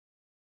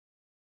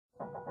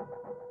Hey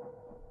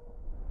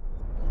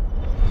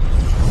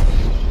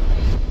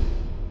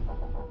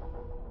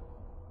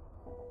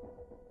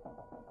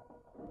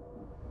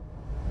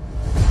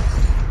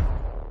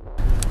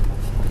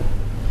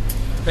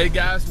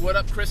guys, what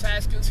up? Chris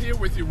Haskins here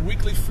with your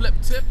weekly flip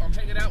tip. I'm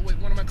hanging out with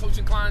one of my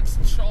coaching clients,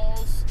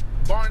 Charles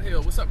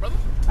Barnhill. What's up, brother?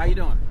 How you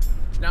doing?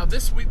 Now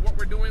this week what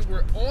we're doing,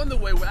 we're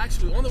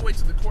actually on the way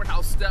to the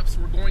courthouse steps.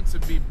 We're going to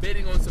be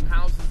bidding on some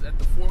houses at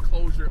the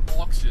foreclosure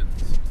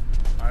auctions.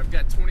 I've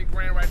got 20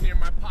 grand right here in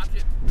my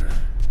pocket. I'm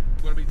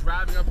going to be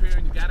driving up here,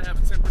 and you got to have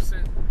a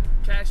 10%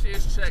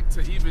 cashier's check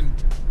to even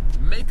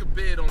make a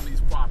bid on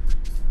these properties.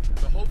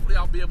 So hopefully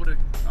I'll be able to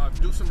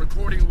do some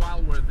recording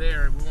while we're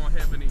there. We won't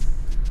have any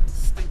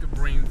stinker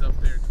brains up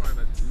there trying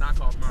to knock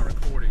off my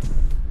recording.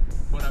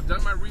 But I've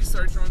done my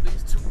research on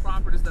these two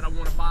properties that I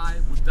want to buy.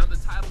 We've done the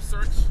title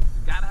search.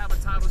 You gotta have a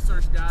title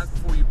search, guys,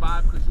 before you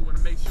buy, because you want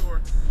to make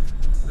sure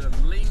the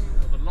lien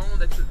or the loan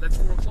that's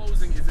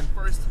foreclosing is in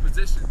first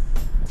position.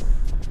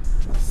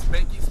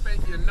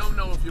 Spanky, and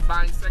no if you're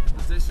buying second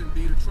position,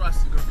 be the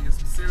trust, you're gonna be in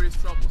some serious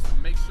trouble. So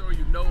make sure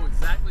you know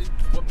exactly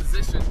what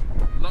position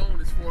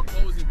loan is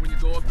foreclosing when you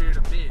go up here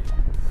to bid.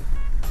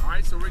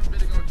 Alright, so we're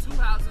bidding on two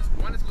houses.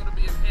 One is going to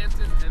be in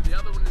Hampton, and the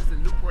other one is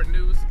in Newport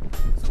News.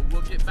 So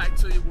we'll get back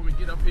to you when we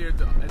get up here at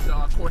the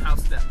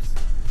courthouse steps.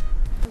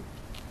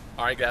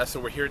 Alright guys, so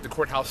we're here at the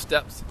courthouse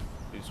steps.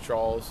 Here's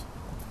Charles.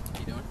 How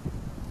you doing?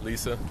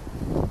 Lisa.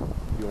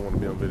 You don't want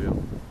to be on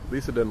video?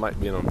 Lisa doesn't like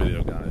being on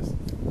video, guys.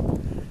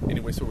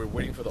 Anyway, so we're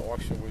waiting for the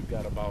auction. We've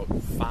got about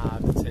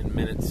 5 to 10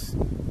 minutes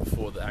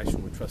before the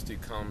actual trustee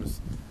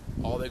comes.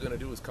 All they're going to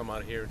do is come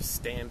out here,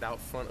 stand out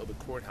front of the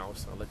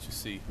courthouse. I'll let you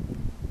see.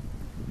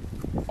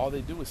 All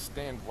they do is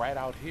stand right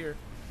out here.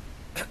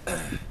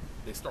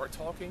 They start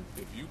talking.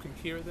 If you can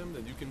hear them,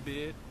 then you can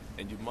bid.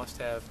 And you must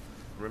have,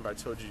 remember I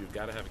told you, you've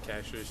got to have a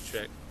cashier's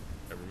check.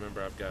 And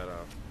remember, I've got,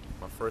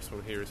 my first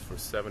one here is for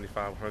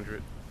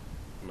 $7,500.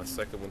 My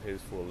second one here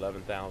is for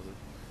 $11,000.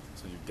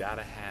 So you've got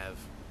to have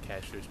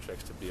cashier's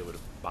checks to be able to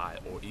buy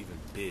or even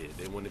bid.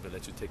 They won't even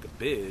let you take a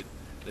bid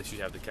unless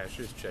you have the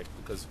cashier's check,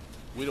 because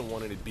we don't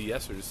want any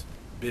BSers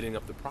bidding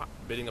up the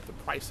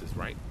prices,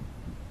 right?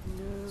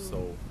 No.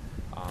 So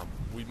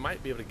we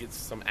might be able to get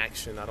some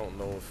action. I don't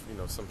know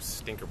if, some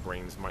stinker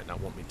brains might not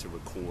want me to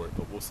record,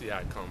 but we'll see how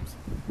it comes.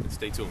 And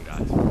stay tuned,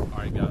 guys. All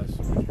right, guys,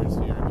 so Richard's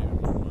here giving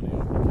me money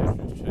on the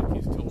cashier's check.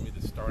 He's told me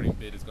the starting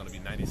bid is going to be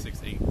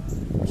 $96,800,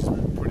 which is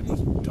pretty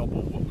much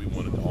double what we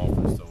wanted to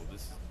offer. So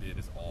this bid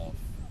is off.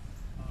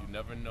 You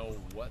never know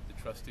what the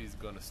trustee is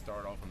going to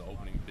start off on the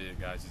opening bid,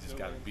 guys. You just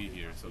got to be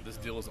here. So this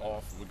deal is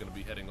off. We're going to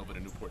be heading over to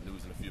Newport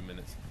News in a few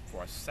minutes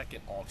for our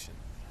second auction.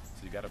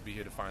 So you got to be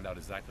here to find out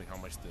exactly how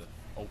much the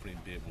opening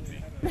bid will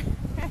be.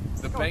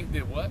 The bank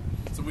did what?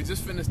 So we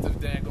just finished the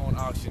daggone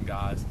auction,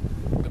 guys.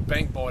 The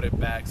bank bought it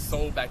back,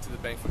 sold back to the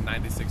bank for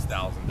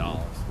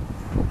 $96,000.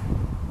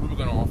 We were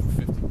going to offer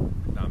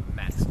 $50,000, not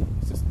maximum.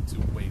 It's just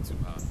way too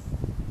high.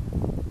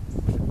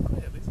 Go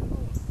ahead, Lisa.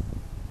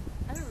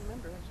 I don't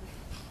remember.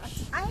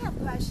 I have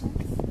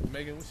questions.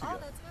 Megan, what you got? All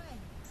the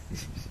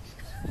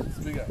time.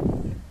 So we got.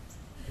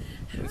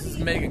 This is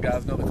Megan,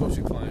 guys, another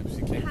coaching client.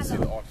 She came to see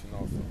the auction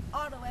also.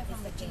 All the way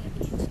from the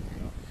championship.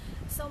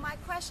 So my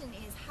question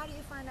is, how do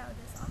you find out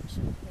this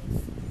auction,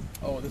 please?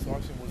 Oh, this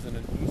auction was in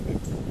a newspaper.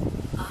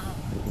 Oh.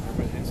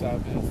 Remember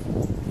Inside Biz?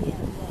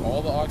 Yeah.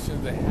 All the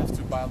auctions, they have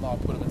to, by law,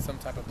 put them in some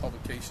type of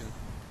publication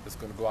that's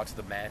going to go out to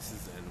the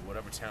masses in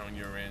whatever town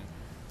you're in.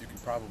 You can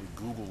probably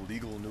Google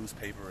legal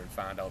newspaper and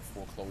find out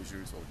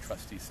foreclosures or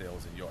trustee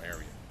sales in your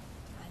area.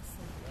 I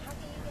see. How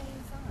can you get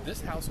inside?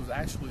 This house was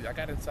actually, I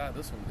got inside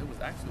this one, it was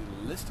actually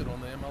listed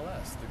on the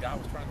MLS. The guy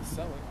was trying to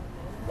sell it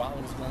while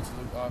it was going to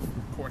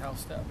the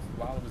courthouse steps.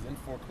 While it was in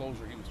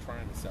foreclosure, he was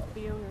trying to sell it.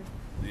 The owner.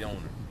 The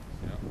owner,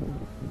 yeah. It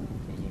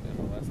was on the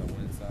MLS. I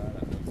went inside.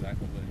 I knew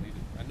exactly what it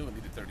needed. I knew it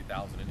needed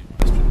 $30,000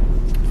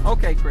 anyway.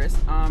 Okay, Chris.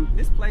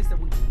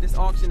 This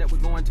auction that we're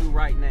going to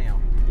right now.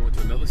 We're going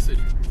to another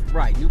city.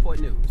 Right, Newport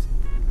News.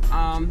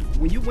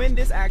 When you win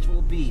this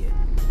actual bid,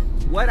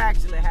 what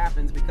actually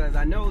happens? Because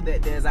I know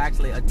that there's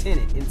actually a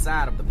tenant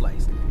inside of the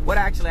place. What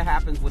actually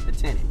happens with the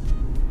tenant?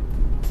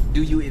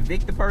 Do you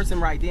evict the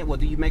person right then? Well,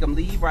 do you make them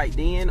leave right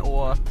then,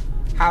 or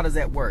how does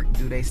that work?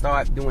 Do they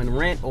start doing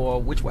rent,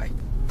 or which way?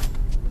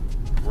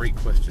 Great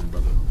question,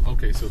 brother.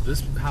 Okay, so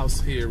this house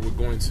here, we're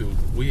going to,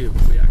 we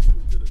actually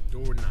did a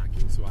door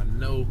knocking, so I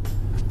know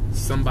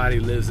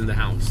somebody lives in the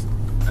house,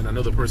 and I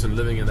know the person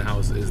living in the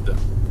house is the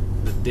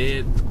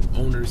dead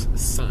owner's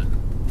son.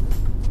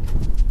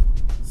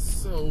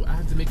 So I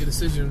have to make a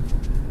decision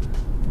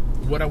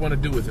what I want to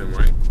do with him,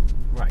 right?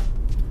 Right.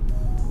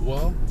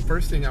 Well,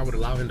 first thing, I would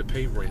allow him to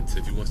pay rent.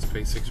 If he wants to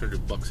pay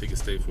 $600, he can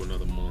stay for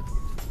another month.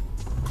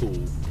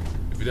 Cool.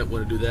 If he doesn't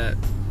want to do that,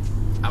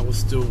 I will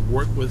still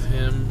work with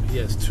him. He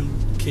has 2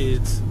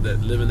 kids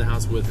that live in the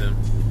house with him.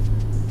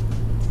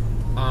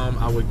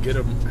 I would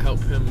help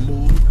him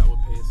move. I would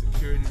pay a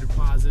security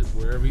deposit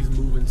wherever he's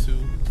moving to.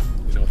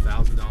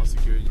 $1,000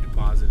 security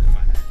deposit if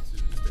I had to,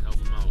 just to help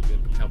him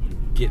out, help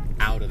him get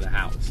out of the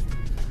house.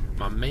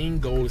 My main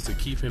goal is to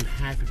keep him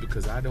happy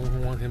because I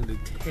don't want him to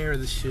tear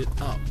the shit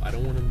up. I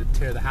don't want him to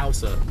tear the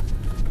house up.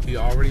 He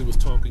already was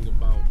talking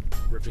about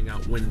ripping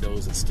out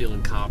windows and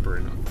stealing copper,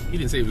 and he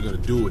didn't say he was going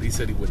to do it. He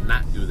said he would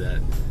not do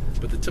that.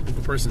 But the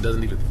typical person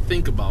doesn't even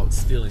think about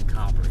stealing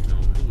copper. You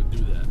know, who would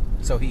do that?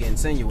 So he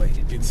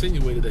insinuated. He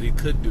insinuated that he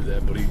could do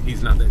that, but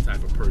he's not that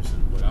type of person.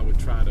 But I would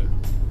try to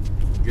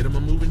get him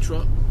a moving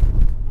truck,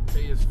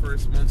 pay his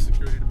first month's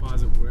security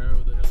deposit wherever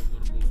the hell he's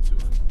going to move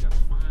to. I got to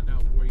find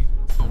out where he's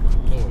going to. Oh my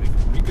Lord,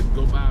 he could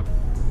go buy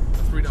a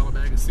 $3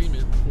 bag of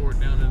cement, pour it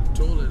down in the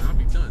toilet, and I'll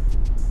be done.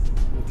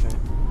 Okay.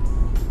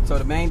 So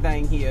the main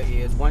thing here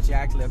is once you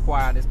actually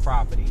acquire this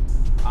property,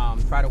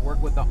 try to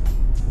work with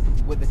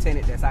the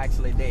tenant that's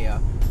actually there.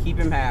 Keep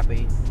him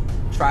happy.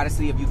 Try to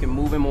see if you can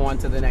move him on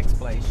to the next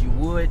place. You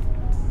would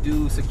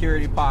do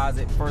security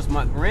deposit, first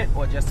month rent,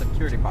 or just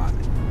security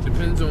deposit?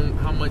 Depends on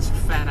how much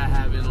fat I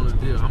have in on the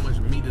deal, how much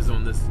meat is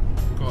on this,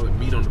 call it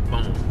meat on the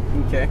bone.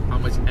 Okay. How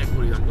much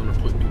equity I'm going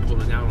to be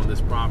pulling out on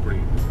this property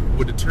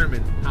would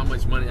determine how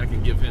much money I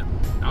can give him.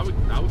 I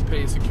would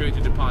pay a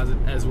security deposit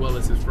as well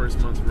as his first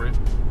month's rent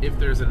if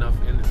there's enough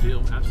in the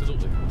deal.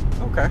 Absolutely.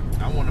 Okay.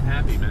 I want him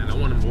happy, man. I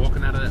want him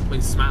walking out of that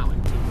place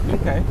smiling.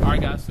 Okay. All right,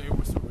 guys. So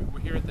we're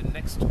here at the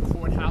next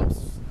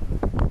courthouse.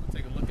 We'll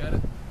take a look at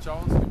it.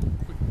 Charles, give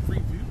a quick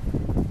preview.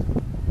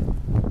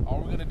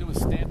 All we're gonna do is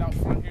stand out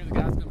front here. The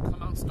guy's gonna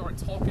come out and start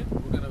talking.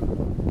 We're gonna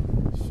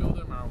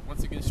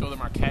show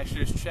them our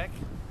cashier's check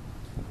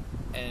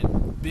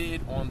and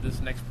bid on this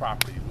next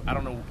property. I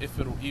don't know if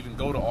it'll even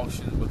go to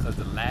auction because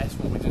the last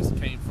one we just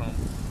came from,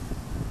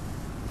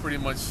 pretty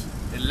much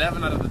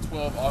 11 out of the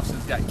 12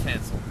 auctions got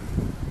canceled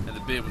and the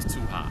bid was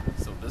too high.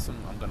 So this one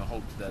I'm gonna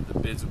hope that the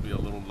bids will be a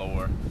little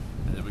lower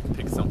and then we can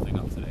pick something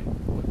up today.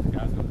 But the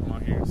guy's gonna come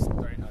out here and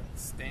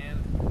stand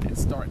and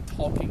start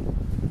talking,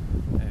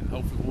 and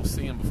hopefully we'll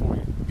see him before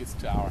he gets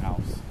to our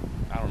house.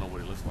 I don't know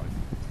what he looks like.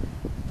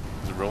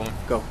 Is it rolling?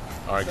 Go.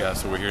 All right, guys.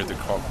 So we're here at the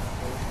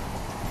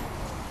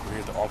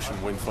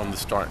auction, waiting for him to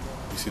start.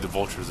 You see the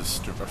vultures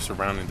are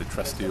surrounding the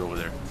trustee over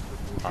there.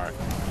 All right.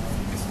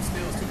 Get some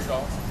steals too,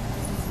 Charles.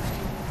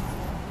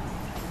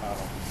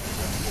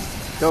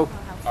 Go.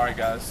 All right,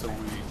 guys. So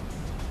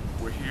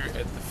we're here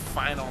at the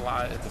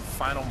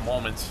final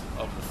moment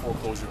of the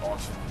foreclosure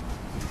auction.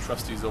 The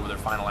trustees over there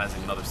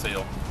finalizing another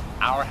sale.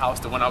 Our house,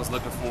 the one I was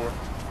looking for,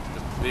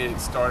 the bid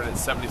started at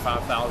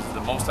 $75,000.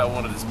 The most I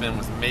wanted to spend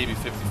was maybe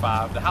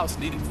 $55,000. The house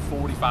needed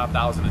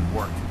 $45,000 in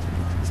work,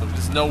 so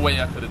there's no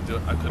way I could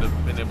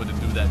have been able to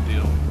do that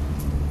deal.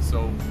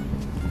 So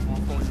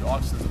foreclosure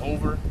auction's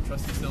over,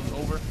 trustee sale's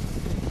over.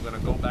 We're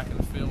gonna go back in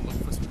the field, look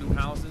for some new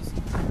houses,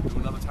 do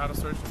another title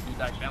search, and be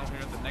back down here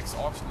at the next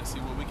auction to see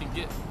what we can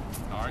get.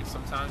 All right,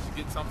 sometimes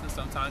you get something,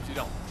 sometimes you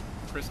don't.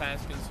 Kris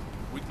Haskins,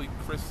 weekly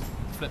Kris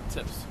Flip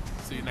Tips.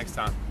 See you next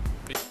time.